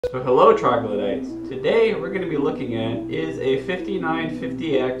So hello troglodytes. Today we're going to be looking at, is a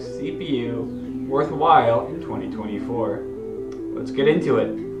 5950X CPU worthwhile in 2024? Let's get into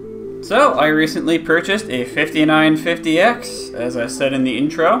it. So I recently purchased a 5950X, as I said in the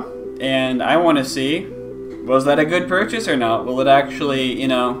intro, and I want to see, was that a good purchase or not? Will it actually,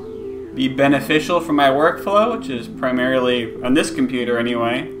 be beneficial for my workflow, which is primarily, on this computer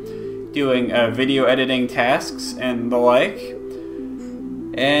anyway, doing video editing tasks and the like.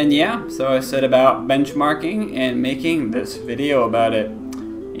 And yeah, so I set about benchmarking and making this video about it.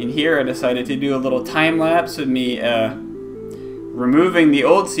 In here I decided to do a little time-lapse of me removing the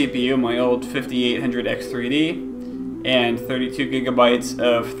old CPU, my old 5800X3D, and 32 gigabytes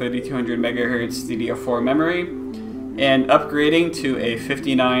of 3200 megahertz DDR4 memory, and upgrading to a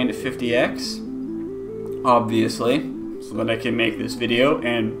 5950X, obviously, so that I can make this video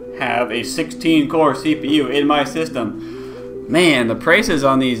and have a 16-core CPU in my system. Man, the prices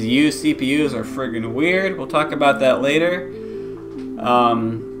on these used CPUs are friggin' weird. We'll talk about that later.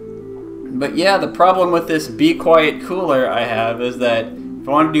 But yeah, the problem with this Be Quiet cooler I have is that if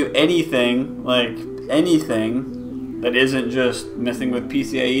I want to do anything, like anything, that isn't just messing with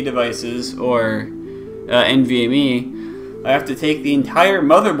PCIe devices or NVMe, I have to take the entire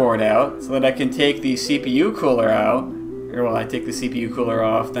motherboard out so that I can take the CPU cooler out. Or well, I take the CPU cooler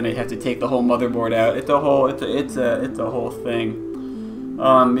off, then I have to take the whole motherboard out. It's a whole thing,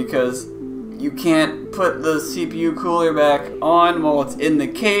 because you can't put the CPU cooler back on while it's in the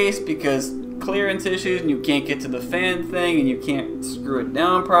case because clearance issues, and you can't get to the fan thing, and you can't screw it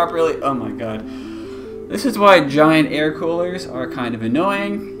down properly. Oh my god, this is why giant air coolers are kind of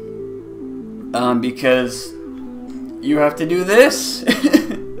annoying, because you have to do this.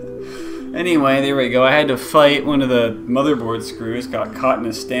 Anyway, there we go. I had to fight one of the motherboard screws, got caught in a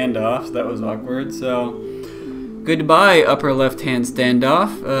standoff, so that was awkward. So, goodbye, upper left-hand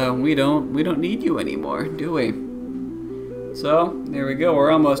standoff. We don't need you anymore, do we? So, there we go.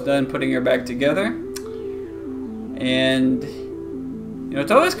 We're almost done putting her back together. And,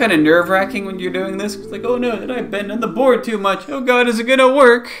 it's always kind of nerve-wracking when you're doing this. It's like, oh no, did I bend on the board too much? Oh god, is it gonna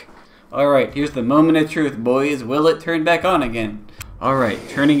work? Alright, here's the moment of truth, boys. Will it turn back on again? Alright,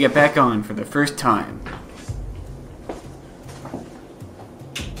 turning it back on for the first time.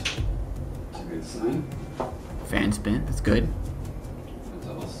 That's a good sign. Fan spin, that's good. That's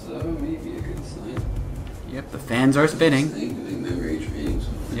also maybe a good sign. Yep, the fans are spinning. Doing memory training,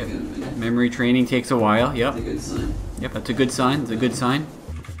 so yep, memory training takes a while, yep. That's a good sign. Yep, that's a good sign, that's a good sign.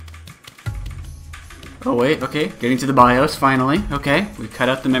 Oh wait, okay, getting to the BIOS finally. Okay, we cut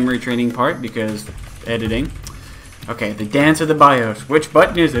out the memory training part because editing. Okay, the dance of the BIOS. Which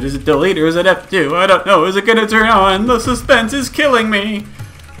button is it? Is it delete or is it F2? I don't know. Is it gonna turn on? The suspense is killing me.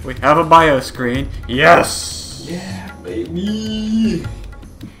 We have a BIOS screen. Yes! Yeah, baby!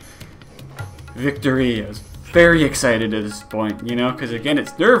 Victory. I was very excited at this point, because again,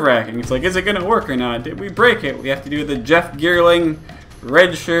 it's nerve-wracking. It's like, is it gonna work or not? Did we break it? We have to do the Jeff Geerling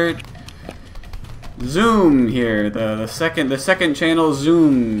red shirt zoom here. The second channel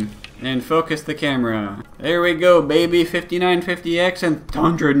zoom. And focus the camera. There we go, baby. 5950X and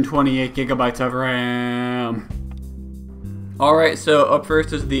 128 gigabytes of RAM. Alright, so up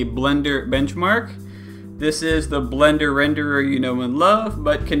first is the Blender Benchmark. This is the Blender renderer you know and love,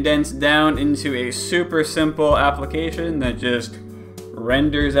 but condensed down into a super simple application that just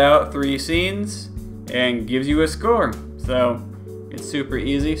renders out 3 scenes and gives you a score. So it's super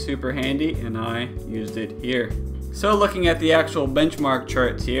easy, super handy, and I used it here. So looking at the actual benchmark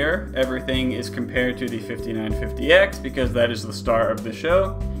charts here, everything is compared to the 5950X because that is the star of the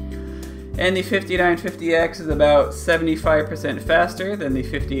show. And the 5950X is about 75% faster than the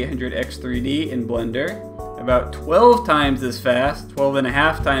 5800X3D in Blender, about 12 times as fast,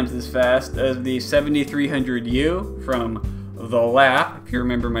 12.5 times as fast as the 7300U from the Lap, if you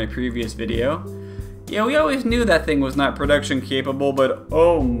remember my previous video. Yeah, we always knew that thing was not production capable, but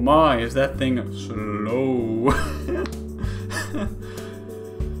oh my, is that thing slow.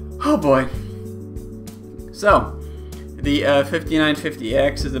 Oh boy. So, the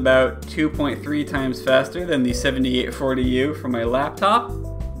 5950X is about 2.3 times faster than the 7840U from my laptop,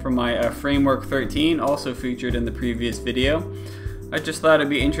 from my Framework 13, also featured in the previous video. I just thought it'd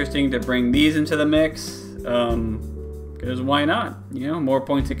be interesting to bring these into the mix, because why not? More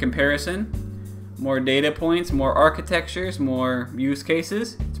points of comparison. More data points, more architectures, more use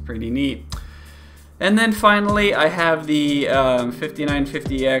cases. It's pretty neat. And then finally, I have the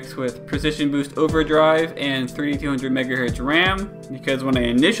 5950X with Precision Boost Overdrive and 3200 megahertz RAM, because when I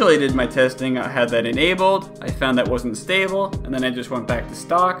initially did my testing, I had that enabled. I found that wasn't stable, and then I just went back to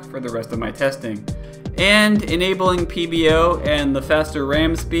stock for the rest of my testing. And enabling PBO and the faster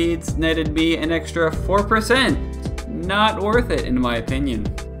RAM speeds netted me an extra 4%. Not worth it in my opinion.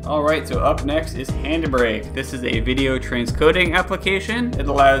 Alright, so up next is HandBreak. This is a video transcoding application. It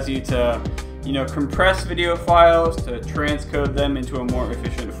allows you to, compress video files, to transcode them into a more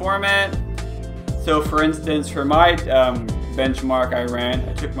efficient format. So for instance, for my benchmark I ran,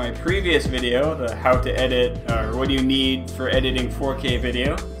 I took my previous video, the how to edit, or what do you need for editing 4K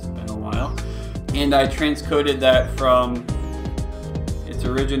video, it's been a while, and I transcoded that from its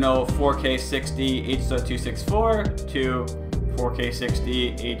original 4K 60 H.264 to 4K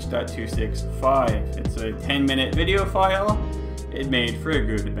 60 H.265. It's a 10-minute video file. It made for a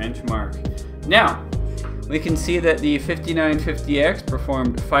good benchmark. Now, we can see that the 5950X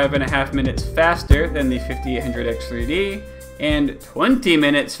performed 5.5 minutes faster than the 5800X3D and 20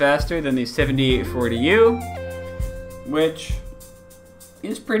 minutes faster than the 7840U, which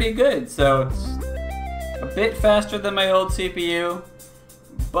is pretty good. So it's a bit faster than my old CPU,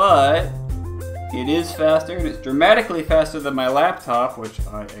 but it is faster, and it's dramatically faster than my laptop, which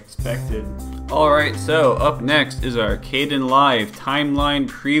I expected. Alright, so up next is our Kdenlive timeline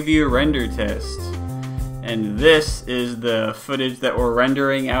preview render test. And this is the footage that we're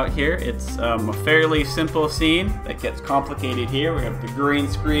rendering out here. It's a fairly simple scene that gets complicated here. We have the green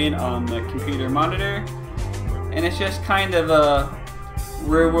screen on the computer monitor, and it's just kind of a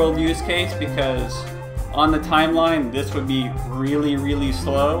real-world use case because on the timeline, this would be really, really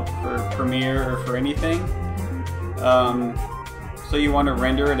slow for Premiere or for anything. So you want to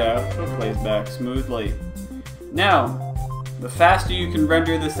render it out so it plays back smoothly. Now, the faster you can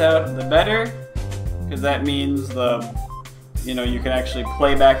render this out, the better, because that means you can actually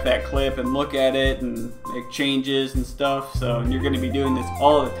play back that clip and look at it and make changes and stuff. So you're going to be doing this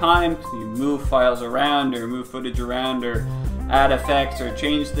all the time because you move files around or move footage around or add effects or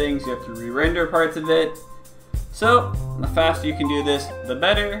change things. You have to re-render parts of it. So the faster you can do this, the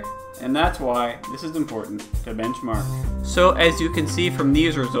better, and that's why this is important to benchmark. So as you can see from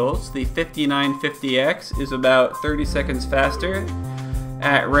these results, the 5950X is about 30 seconds faster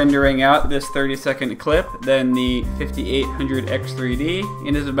at rendering out this 30-second clip than the 5800X3D,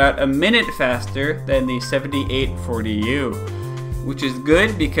 and is about a minute faster than the 7840U, which is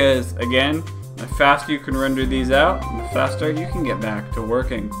good because, again, the faster you can render these out, the faster you can get back to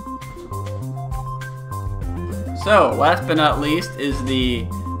working. So, last but not least is the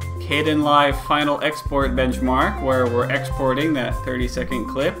Kdenlive final export benchmark, where we're exporting that 30-second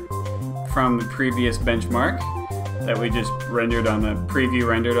clip from the previous benchmark that we just rendered on the preview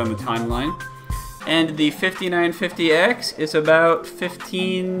rendered on the timeline. And the 5950X is about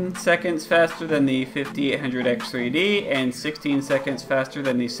 15 seconds faster than the 5800X3D and 16 seconds faster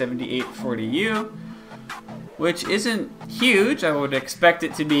than the 7840U, which isn't huge. I would expect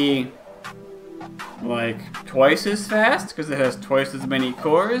it to be like twice as fast because it has twice as many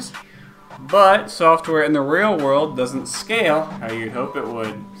cores, but software in the real world doesn't scale how you'd hope it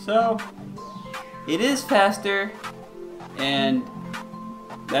would. So it is faster, and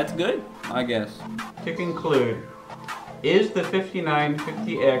that's good, I guess. To conclude, is the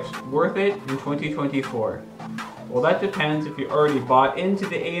 5950X worth it in 2024? Well, that depends if you already bought into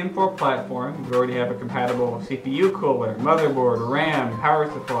the AM4 platform, you already have a compatible CPU cooler, motherboard, RAM, power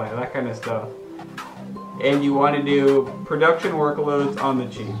supply, that kind of stuff, and you want to do production workloads on the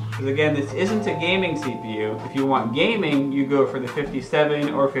cheap. Because again, this isn't a gaming CPU. If you want gaming, you go for the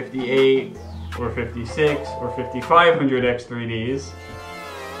 57 or 58 or 56 or 5500X3Ds.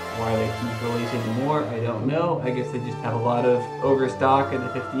 Why they keep releasing more, I don't know. I guess they just have a lot of overstock in the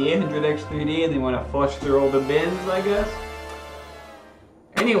 5800X3D and they want to flush through all the bins, I guess.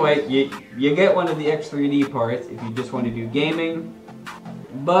 Anyway, you get one of the X3D parts if you just want to do gaming.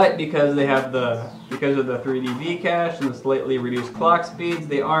 But because they have because of the 3D V-cache and the slightly reduced clock speeds,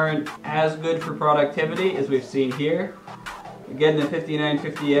 they aren't as good for productivity as we've seen here. Again, the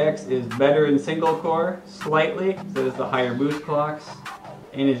 5950X is better in single core, slightly, so it's the higher boost clocks,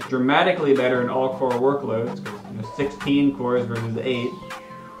 and is dramatically better in all core workloads, 16 cores versus 8.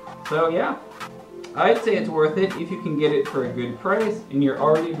 So yeah, I'd say it's worth it if you can get it for a good price and you're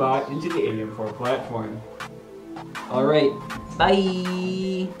already bought into the AM4 platform. Alright,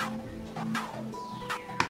 bye!